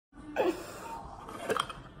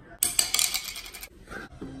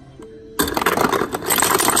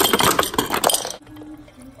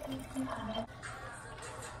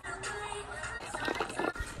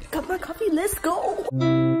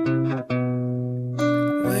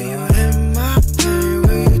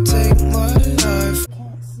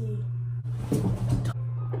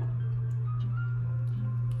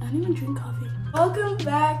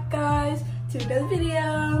back, guys, to another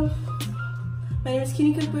video. My name is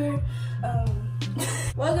Kenny Cooper.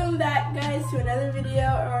 Welcome back, guys, to another video,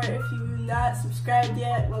 or if you've not subscribed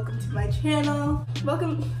yet, welcome to my channel.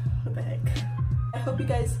 Welcome. What the heck? I hope you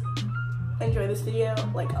guys enjoy this video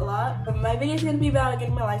like a lot. My video is gonna be about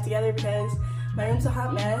getting my life together because my room's a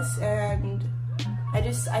hot mess, and I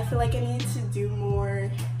feel like I need to do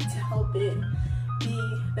more to help it be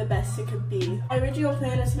the best it could be. My original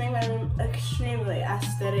plan was to make my room extremely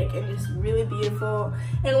aesthetic and just really beautiful,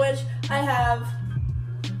 in which I have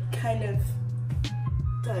kind of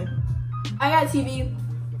done. I got a TV.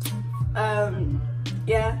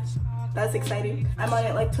 Yeah, that's exciting. I'm on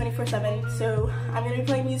it like 24/7, so I'm gonna be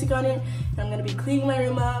playing music on it, and I'm gonna be cleaning my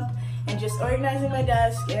room up and just organizing my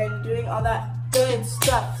desk and doing all that good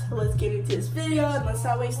stuff. So let's get into this video and let's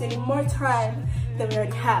not waste any more time than we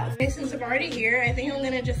already have. Okay, since I'm already here, I think I'm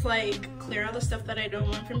gonna just like clear all the stuff that I don't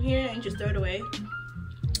want from here and just throw it away.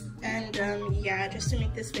 And yeah, just to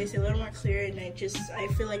make this space a little more clear, and I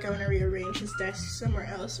feel like I want to rearrange this desk somewhere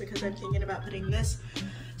else because I'm thinking about putting this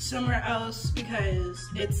somewhere else because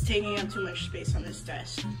it's taking up too much space on this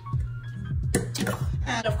desk.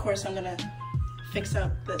 And of course I'm gonna fix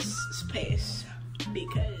up this space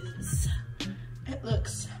because it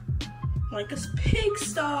looks like a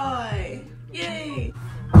pigsty. Yay!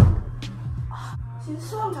 See, this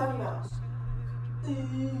is what I'm talking about.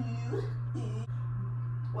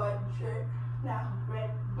 White shirt, now red,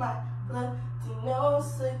 my Latino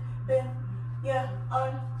sleeping, yeah,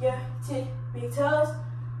 on your tippy toes.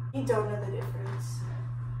 You don't know the difference.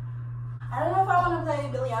 I don't know if I want to play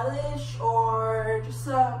Billie Eilish or just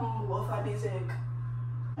some lo-fi music.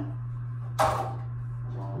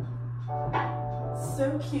 So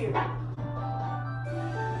cute.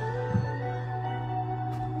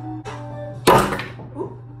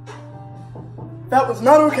 Ooh. That was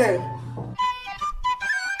not okay.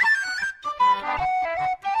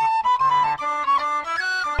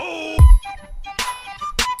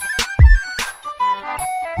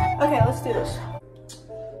 Okay, let's do this.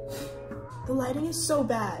 The lighting is so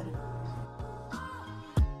bad.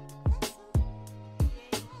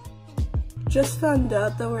 Just found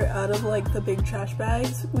out that we're out of like the big trash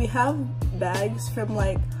bags. We have bags from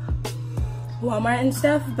like Walmart and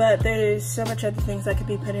stuff, but there's so much other things that could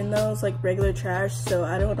be put in those, like regular trash, so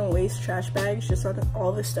I don't want to waste trash bags just on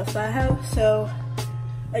all the stuff that I have. So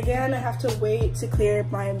again, I have to wait to clear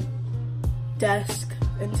my desk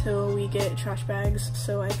until we get trash bags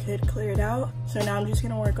so I could clear it out. So now I'm just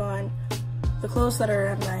gonna work on the clothes that are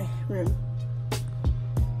in my room.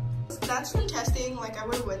 That's from testing. Like I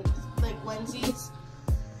wear onesies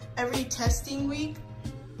every testing week.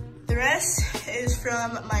 The rest is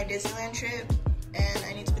from my Disneyland trip, and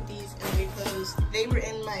I need to put these in the clothes. They were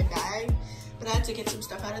in my bag, but I had to get some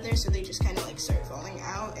stuff out of there, so they just kind of like started falling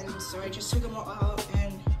out, and so I just took them all out,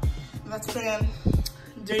 and I'm about to put on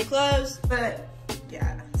dirty clothes. But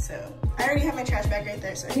yeah, so I already have my trash bag right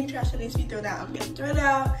there, so any trash that needs to be thrown out, I'm gonna throw it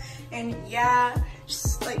out. And yeah,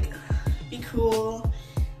 just like be cool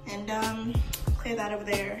and clear that over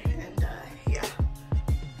there, and yeah,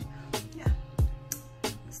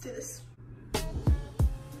 let's do this.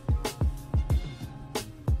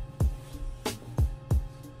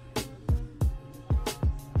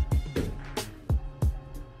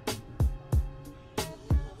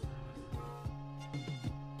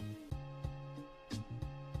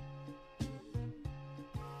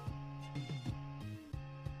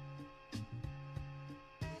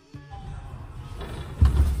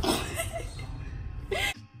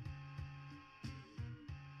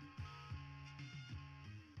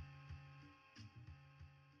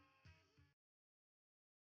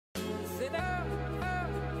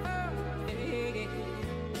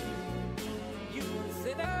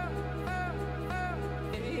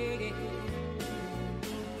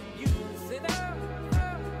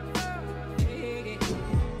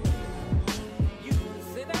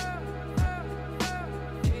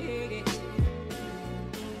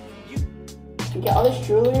 Get all this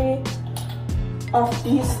jewelry off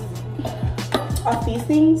these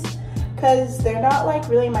things because they're not like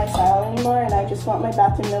really my style anymore, and I just want my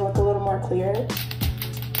bathroom to look a little more clear.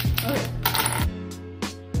 Okay.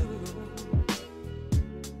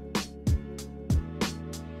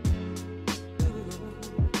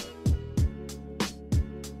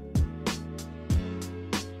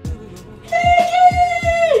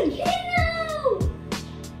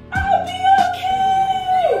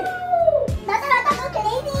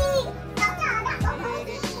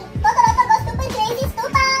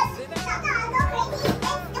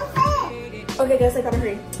 Okay guys, I gotta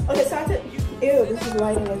hurry. Okay, so that's it. Ew, this is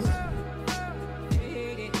lighting is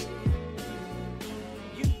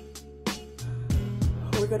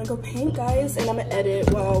gonna go paint, guys, and I'm gonna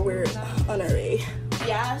edit while we're on our way.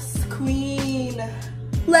 Yes, queen.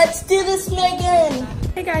 Let's do this, Megan.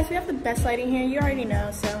 Hey guys, we have the best lighting here. You already know.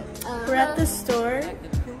 So we're at the store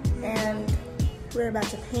and we're about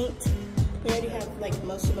to paint. We already have like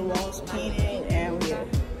most of the walls painted, and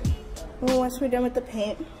once we're done with the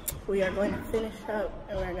paint, we are going to finish up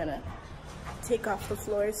and we're gonna take off the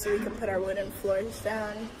floors so we can put our wooden floors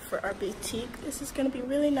down for our boutique. This is gonna be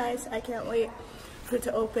really nice. I can't wait for it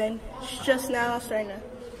to open. It's just now starting to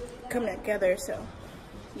come together, so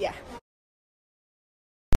yeah.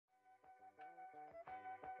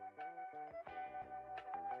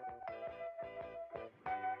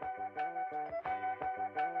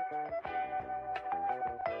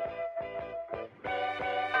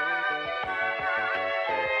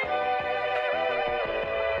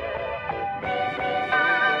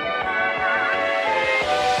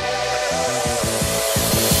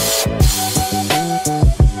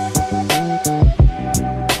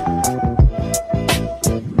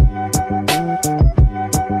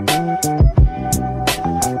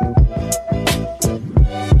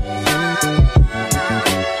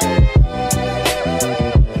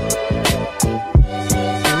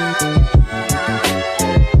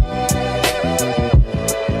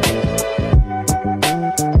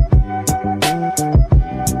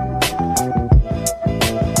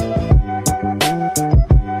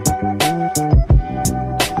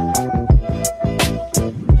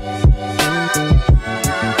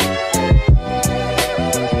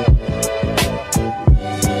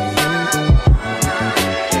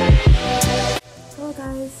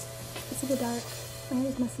 Dark. My hair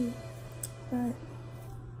is messy, but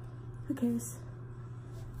who cares?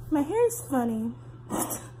 My hair is funny.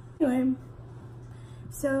 Anyway,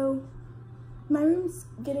 so my room's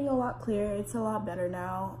getting a lot clearer. It's a lot better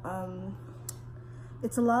now.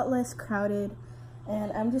 It's a lot less crowded,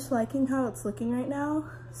 and I'm just liking how it's looking right now.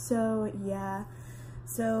 So yeah,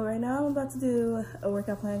 so right now I'm about to do a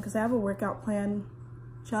workout plan because I have a workout plan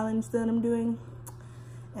challenge that I'm doing,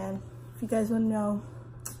 and if you guys want to know,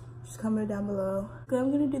 just comment down below. Okay,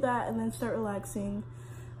 I'm gonna do that and then start relaxing,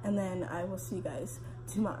 and then I will see you guys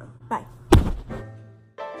tomorrow. Bye.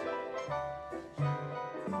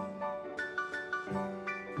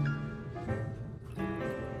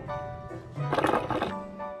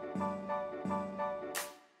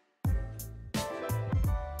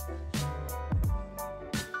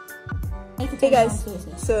 Hey guys,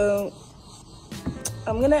 so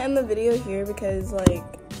I'm gonna end the video here because like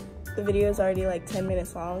the video is already like 10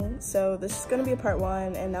 minutes long, so this is gonna be a part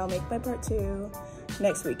 1, and I'll make my part 2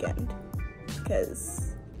 next weekend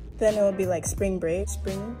because then it will be like spring break,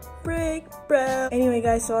 bro. Anyway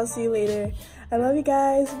guys, so I'll see you later. I love you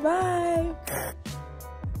guys, bye.